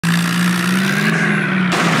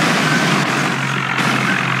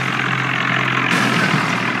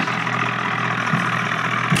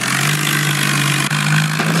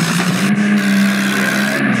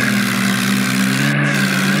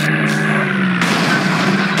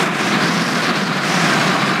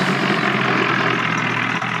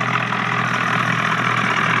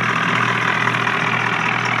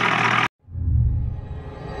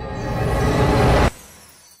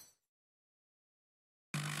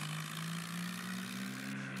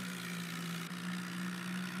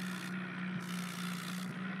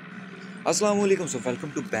अस्सलाम वालेकुम। So welcome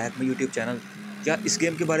to back my YouTube channel. यार इस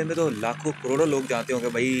गेम के बारे में तो लाखों करोड़ों लोग जानते होंगे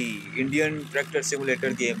भाई। इंडियन ट्रैक्टर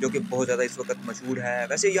सिमुलेटर गेम जो कि बहुत ज़्यादा इस वक्त मशहूर है।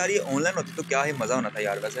 वैसे यार ये ऑनलाइन होती तो क्या ही मज़ा होना था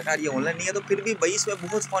यार। वैसे खैर ये ऑनलाइन नहीं है तो फिर भी भाई इसमें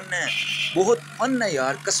बहुत फ़न है, बहुत फ़न है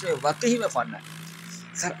यार, कसमें वाकई में फ़न है।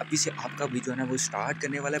 सर अभी से आपका भी जो है ना वो स्टार्ट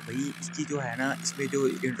करने वाला है भाई। इसकी जो है ना इसमें जो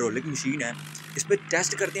हाइड्रोलिक मशीन है इस पर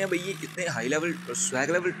टेस्ट करते हैं भाई। ये इतने high level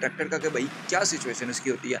swag level tractor का कि भाई क्या सिचुएशन इसकी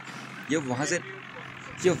होती है। ये वहाँ से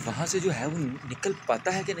ये वहाँ से जो है वो निकल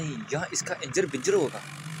पाता है कि नहीं, या इसका इंजर बिंजर होगा।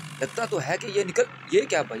 लगता तो है कि ये निकल, ये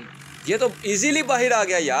क्या भाई, ये तो इजीली बाहर आ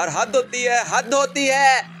गया यार। हद होती है, हद होती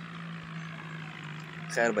है।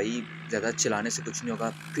 खैर भाई ज़्यादा चलाने से कुछ नहीं होगा,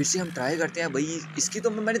 फिर से हम ट्राई करते हैं भाई। इसकी तो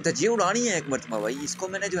मैंने धज्जियाँ उड़ानी है एक मरतबा भाई। इसको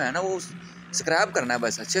मैंने जो है ना वो स्क्रैप करना है,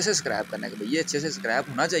 बस अच्छे से स्क्रैप करना है कि भाई ये अच्छे से स्क्रैप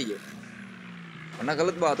होना चाहिए, वरना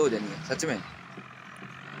गलत बात हो जानी है सच में।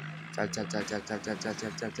 चल चल चल चल चल चल चल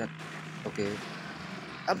चल चल चल। ओके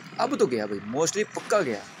अब तो गया भाई, मोस्टली पक्का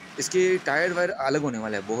गया। इसके टायर वायर अलग होने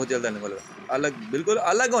वाले हैं, बहुत जल्द अलग वाले, अलग बिल्कुल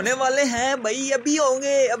अलग होने वाले हैं भाई। अभी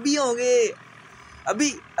होंगे, अभी होंगे,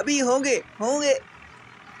 अभी अभी होंगे होंगे।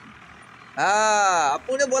 हाँ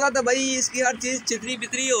आपू ने बोला था भाई इसकी हर चीज चितरी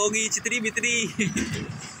बितरी होगी, चितरी बितरी।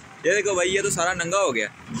 ये देखो भाई ये तो सारा नंगा हो गया।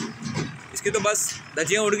 इसकी तो बस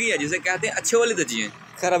धज्जियाँ उड़ गई है, जिसे कहते हैं अच्छे वाली धज्जियाँ।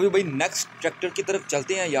 खैर अभी भाई नेक्स्ट ट्रैक्टर की तरफ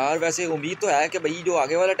चलते हैं यार। वैसे उम्मीद तो है कि भाई जो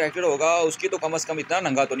आगे वाला ट्रैक्टर होगा उसकी तो कम से कम इतना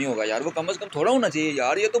नंगा तो नहीं होगा यार। वो कम से कम थोड़ा होना चाहिए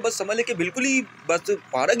यार। ये तो बस समझ ले कि बिल्कुल ही बस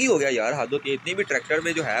पारक ही हो गया यार। हद होती है, इतनी भी ट्रैक्टर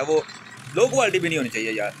में जो है वो लो क्वालिटी भी नहीं होनी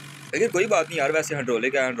चाहिए यार। लेकिन कोई बात नहीं यार, वैसे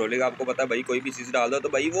हाइड्रोलिक है, हाइड्रोलिक आपको पता है भाई, कोई भी चीज़ डाल दो तो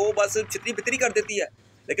भाई वो बस चितरी बितरी कर देती है।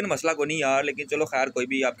 लेकिन मसला को नहीं यार। लेकिन चलो खैर कोई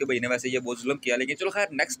भी, आपके भाई ने वैसे ये बहुत जुल्म किया। लेकिन चलो खैर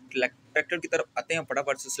नेक्स्ट ट्रैक्टर की तरफ आते हैं,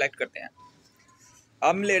 फटाफट से सिलेक्ट करते हैं।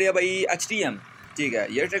 हम ले रहे हैं भाई HTM। ठीक है,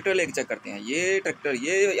 ये ट्रैक्टर लेके चेक करते हैं। ये ट्रैक्टर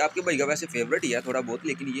ये आपके भाई का वैसे फेवरेट ही है थोड़ा बहुत।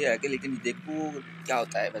 लेकिन ये है कि लेकिन देखो क्या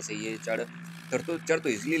होता है। वैसे ये चढ़ तो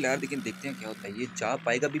इसलिए ला, लेकिन देखते हैं क्या होता है। ये जा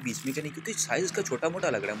पाएगा भी बीच में कि नहीं, क्योंकि साइज इसका छोटा मोटा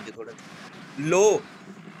लग रहा है मुझे थोड़ा। लो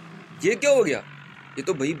ये क्या हो गया। ये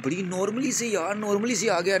तो भाई बड़ी नॉर्मली से यार, नॉर्मली से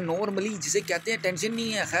आ गया। नॉर्मली जिसे कहते हैं टेंशन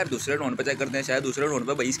नहीं है। खैर दूसरे राउंड पे चेक करते हैं, शायद दूसरे राउंड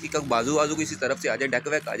पे भाई इसकी बाजू बाजू किसी तरफ से आ जाए, डक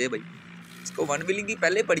वैक आ जाए भाई। इसको वन व्हीलिंग की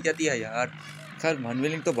पहले पड़ जाती है यार। खैर वन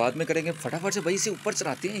व्हीलिंग तो बाद में करेंगे, फटाफट से भाई इसे ऊपर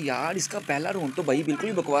चढ़ाते हैं यार। इसका पहला राउंड तो भाई बिल्कुल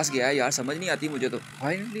ही बकवास गया है यार, समझ नहीं आती मुझे तो।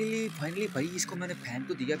 फाइनली भाई इसको मैंने फैन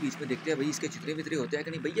तो दिया बीच में, देखते हैं भाई इसके चित्रे वितरे होते हैं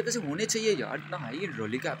कि नहीं। भैया वैसे होने चाहिए यार, इतना हाई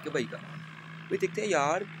हाइड्रोलिक है आपके भाई का भाई, देखते हैं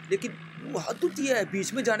यार। लेकिन वो हद होती है,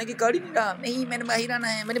 बीच में जाने की गाड़ी नहीं रहा। नहीं मैंने बाहर आना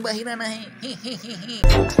है, मैंने बाहर आना है।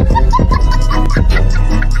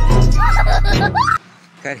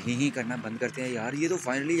 खैर ही करना बंद करते हैं यार। ये तो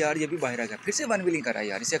फाइनली यार ये भी बाहर आ गया, फिर से वन व्हीलिंग कर रहा है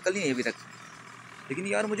यार। इसे अकल नहीं है अभी तक। लेकिन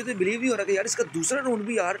यार मुझे तो बिलीव ही हो रहा है कि यार इसका दूसरा राउंड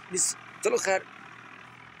भी यार चलो खैर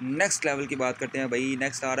नेक्स्ट लेवल की बात करते हैं भाई।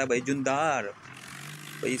 नेक्स्ट आ रहा है भाई जुंदार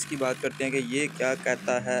भाई। इसकी बात करते हैं कि ये क्या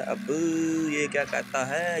कहता है अब, ये क्या कहता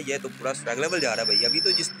है। ये तो पूरा स्वैग लेवल जा रहा है भाई। अभी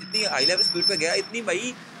तो जितनी हाई लेवल स्पीड पे गया इतनी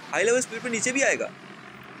भाई हाई लेवल स्पीड पे नीचे भी आएगा।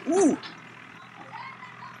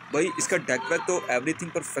 भाई इसका डेक वैक तो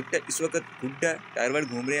एवरीथिंग परफेक्ट है इस वक्त, गुड है। टायर वायर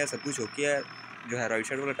घूम रहे हैं, सब कुछ ओके है। जो है राइट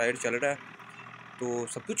साइड वाला टायर चल रहा है तो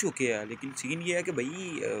सब कुछ ओके है। लेकिन सीन ये है कि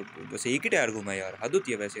भाई बस एक ही टायर घूमा है यार। हद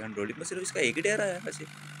होती है वैसे हाइड्रोलिक में सिर्फ इसका एक ही टायर आया है। वैसे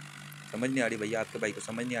समझ नहीं आ रही भैया, आपके भाई को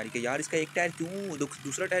समझ नहीं आ रही कि यार इसका एक टायर क्यों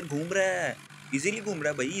दूसरा टायर घूम रहा है। इजीली घूम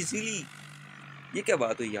रहा है भाई, इजीली। ये क्या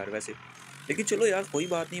बात हुई यार वैसे। लेकिन चलो यार कोई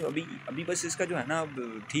बात नहीं। अभी अभी बस इसका जो है ना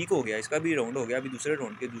ठीक हो गया, इसका भी राउंड हो गया। अभी दूसरे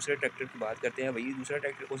राउंड के दूसरे ट्रैक्टर की बात करते हैं भाई। दूसरा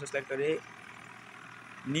ट्रैक्टर कौन सा सेलेक्ट करे।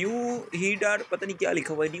 न्यू हीडर पता नहीं क्या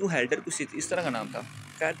लिखा हुआ है, न्यू हेल्डर कुछ इस तरह का नाम था।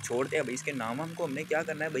 खैर छोड़ते हैं भाई इसके नाम, हमको हमने क्या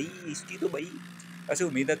करना है भाई। इसकी तो भाई ऐसे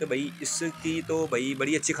उम्मीद है कि भाई इसकी तो भाई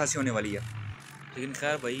बड़ी अच्छी खासी होने वाली है। लेकिन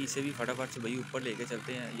खैर भाई इसे भी फटाफट से भाई ऊपर लेके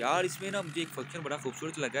चलते हैं यार। इसमें ना मुझे एक फंक्शन बड़ा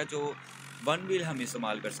खूबसूरत लगा, जो वन व्हील हम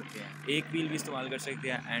इस्तेमाल कर सकते हैं, एक व्हील भी इस्तेमाल कर सकते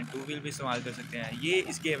हैं एंड टू व्हील भी इस्तेमाल कर सकते हैं। ये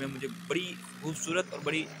इस गेम में मुझे बड़ी खूबसूरत और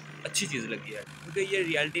बड़ी अच्छी चीज़ लगी है, क्योंकि ये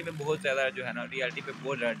रियलिटी में बहुत ज़्यादा जो है ना, रियलिटी पे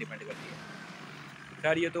बहुत ज़्यादा डिपेंड करती है।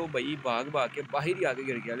 खैर ये तो भाई भाग भाग के बाहर ही आके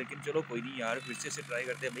गिर गया। लेकिन चलो कोई नहीं यार, फिर से ट्राई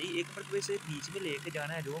करते हैं भाई। एक मरतबे से बीच में लेके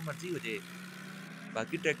जाना है, जो मर्जी हो जाए।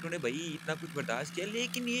 बाकी ट्रैक्टरों ने भाई इतना कुछ बर्दाश्त किया,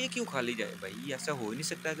 लेकिन ये क्यों खाली जाए भाई। ऐसा हो ही नहीं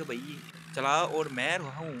सकता कि भाई चला और मैं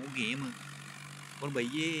रहा हूँ गेम और भाई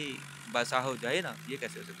ये बसा हो जाए ना, ये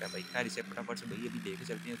कैसे हो सकता है भाई। खैर इसे फटाफट से भाई अभी लेके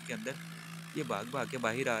चलते हैं उसके अंदर। ये भाग भाग के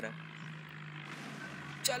बाहर आ रहा है।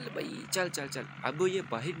 चल भाई चल चल चल। अब ये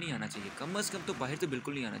बाहर नहीं आना चाहिए, कम से कम तो बाहर तो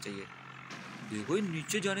बिल्कुल नहीं आना चाहिए। देखो ये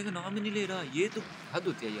नीचे जाने का नाम ही नहीं ले रहा। ये तो हद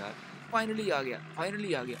होती है यार। फाइनली आ गया,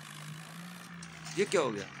 फाइनली आ गया। ये क्या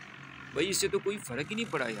हो गया भाई, इससे तो कोई फर्क ही नहीं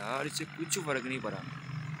पड़ा यार, इससे कुछ फर्क नहीं पड़ा।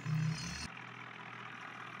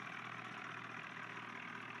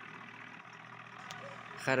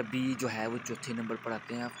 खैर अभी जो है वो चौथे नंबर पर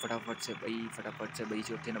आते हैं, फटाफट से भाई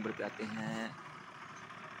चौथे नंबर पे आते हैं।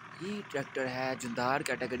 ये ट्रैक्टर है, जुंदार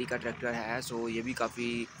कैटेगरी का ट्रैक्टर है, सो ये भी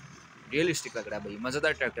काफ़ी रियलिस्टिक लग रहा है भाई,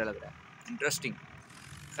 मज़ेदार ट्रैक्टर लग रहा है, इंटरेस्टिंग।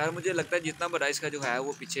 खैर मुझे लगता है जितना बड़ा इसका जो है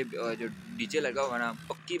वो पीछे जो डीजे लगा हुआ ना,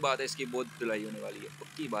 पक्की बात है इसकी बहुत धुलाई होने वाली है,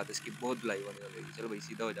 पक्की बात है इसकी बहुत धुलाई होने वाली है। चलो भाई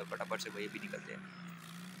सीधा हो जाओ फटाफट से भाई, अभी निकलते हैं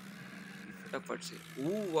फटाफट से।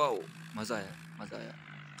 ओह वाओ, मज़ा आया मज़ा आया।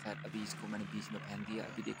 खैर अभी इसको मैंने बीच में फेंक दिया,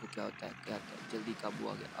 अभी देखो क्या होता है क्या होता है। जल्दी काबू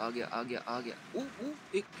आ गया आ गया आ गया आ गया।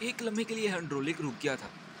 ओह एक लम्हे के लिए हाइड्रोलिक रुक गया था।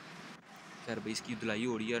 खैर भाई इसकी धुलाई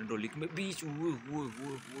हो रही है हाइड्रोलिक में बीच।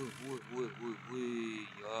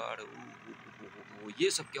 यार ये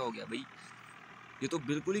सब क्या हो गया भाई, ये तो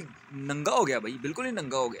बिल्कुल ही नंगा हो गया भाई, बिल्कुल ही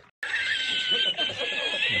नंगा हो गया।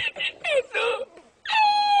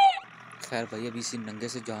 खैर भाई अभी इसी नंगे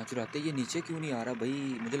से जांच चुराते, ये नीचे क्यों नहीं आ रहा भाई।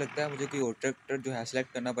 मुझे लगता है मुझे कोई और ट्रैक्टर जो है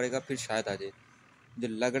सेलेक्ट करना पड़ेगा, फिर शायद आ जाए। मुझे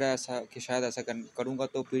लग रहा है ऐसा कि शायद ऐसा करूँगा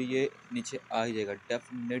तो फिर ये नीचे आ ही जाएगा,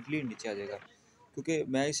 डेफिनेटली नीचे आ जाएगा, क्योंकि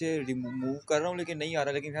मैं इसे रिमूव कर रहा हूँ लेकिन नहीं आ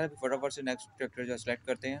रहा। लेकिन खैर फटाफट से नेक्स्ट ट्रैक्टर जो सेलेक्ट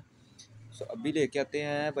करते हैं। सो अभी लेके आते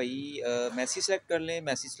हैं भाई, मैसी सेलेक्ट कर लें,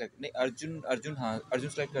 मैसी सेलेक्ट नहीं, अर्जुन हाँ अर्जुन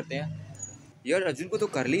सेलेक्ट करते हैं। यार अर्जुन को तो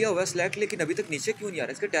कर लिया हुआ सेलेक्ट, लेकिन अभी तक नीचे क्यों नहीं आ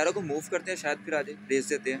रहा। इसके टायरों को मूव करते हैं, शायद फिर आ जाए, रेस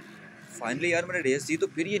देते हैं। फाइनली यार मैंने रेस दी तो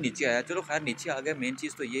फिर ये नीचे आया। चलो खैर नीचे आ गया, मेन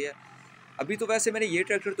चीज़ तो ये है। अभी तो वैसे मैंने ये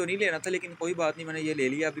ट्रैक्टर तो नहीं लेना था, लेकिन कोई बात नहीं, मैंने ये ले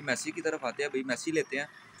लिया। अभी मैसी की तरफ आते हैं भाई, मैसी लेते हैं।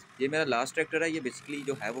 ये मेरा लास्ट ट्रैक्टर है, ये बेसिकली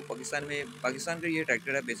जो है वो पाकिस्तान का ये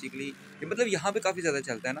ट्रैक्टर है बेसिकली। ये मतलब यहाँ पे काफ़ी ज़्यादा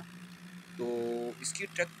चलता है ना, तो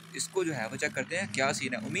इसको जो है वो चेक करते हैं क्या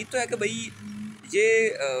सीन है। उम्मीद तो है कि भाई ये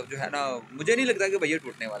जो है ना, मुझे नहीं लगता कि भाई ये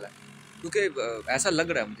टूटने वाला है, क्योंकि ऐसा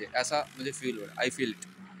लग रहा है मुझे, ऐसा मुझे फील हो रहा है, आई फील इट।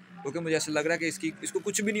 क्योंकि मुझे ऐसा लग रहा है कि इसको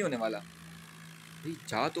कुछ भी नहीं होने वाला भाई।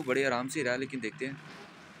 जा तो बड़े आराम से रहा, लेकिन देखते हैं,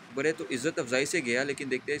 बड़े तो इज्जत अफजाई से गया, लेकिन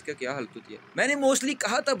देखते हैं इसका क्या हालत होती है। मैंने मोस्टली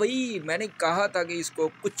कहा था भाई, मैंने कहा था कि इसको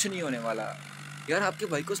कुछ नहीं होने वाला। यार आपके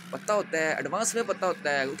भाई को पता होता है, एडवांस में पता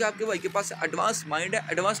होता है, क्योंकि आपके भाई के पास एडवांस माइंड है,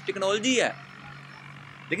 एडवांस टेक्नोलॉजी है।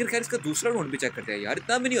 लेकिन खैर इसका दूसरा राउंड भी चेक करते हैं यार,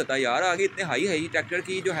 इतना भी नहीं होता यार। आगे इतने हाई ट्रैक्टर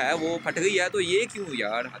की जो है वो फट गई है, तो ये क्यों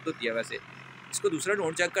यार, हद होती है वैसे। इसको दूसरा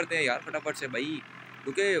राउंड चेक करते हैं यार फटाफट से भाई,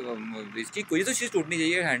 क्योंकि इसकी कोई तो चीज़ टूटनी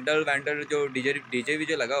चाहिए। हैंडल वैंडल जो डीजे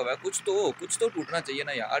वीजे लगा हुआ है, कुछ तो टूटना चाहिए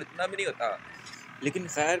ना यार, इतना भी नहीं होता। लेकिन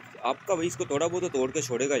खैर आपका भाई इसको थोड़ा बहुत तो तोड़ के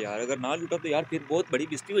छोड़ेगा यार, अगर ना टूटा तो यार फिर बहुत बड़ी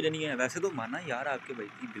बेइज्जती हो जानी है। वैसे तो माना यार आपके भाई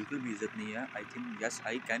की बिल्कुल भी इज्जत नहीं है, I think yes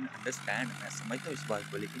I can understand, मैं समझता हूँ इस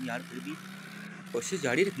बात को। लेकिन यार फिर भी कोशिश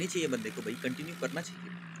जारी रखनी चाहिए बंदे को भाई, कंटिन्यू करना चाहिए।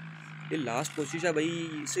 ये लास्ट कोशिश है भाई,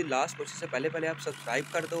 इसे लास्ट कोशिश से पहले आप सब्सक्राइब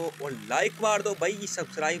कर दो और लाइक मार दो भाई।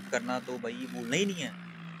 सब्सक्राइब करना तो भाई भूलना ही नहीं है,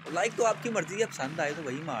 और लाइक तो आपकी मर्जी है, पसंद आए तो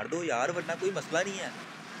भाई मार दो यार, वरना कोई मसला नहीं है।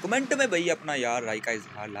 कमेंट में भाई अपना यार राय का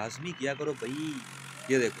इजहार लाजमी किया करो भाई।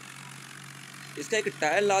 ये देखो इसका एक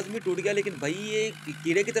टायर लाजमी टूट गया, लेकिन भाई ये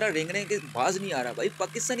कीड़े की तरह रेंगने के बाज नहीं आ रहा भाई।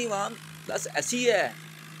 पाकिस्तानी वाम बस ऐसी है,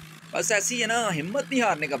 बस ऐसी है ना, हिम्मत नहीं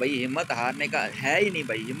हारने का भाई, हिम्मत हारने का है ही नहीं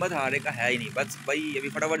भाई, हिम्मत हारने का है ही नहीं। बस भाई अभी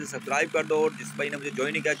फटाफट से सब्सक्राइब कर दो, और जिस भाई ने मुझे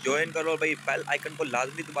ज्वाइन नहीं किया ज्वाइन करो भाई, बेल आइकन को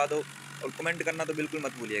लाजमी दबा दो, और कमेंट करना तो बिल्कुल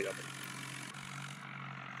मत भूलिएगा भाई।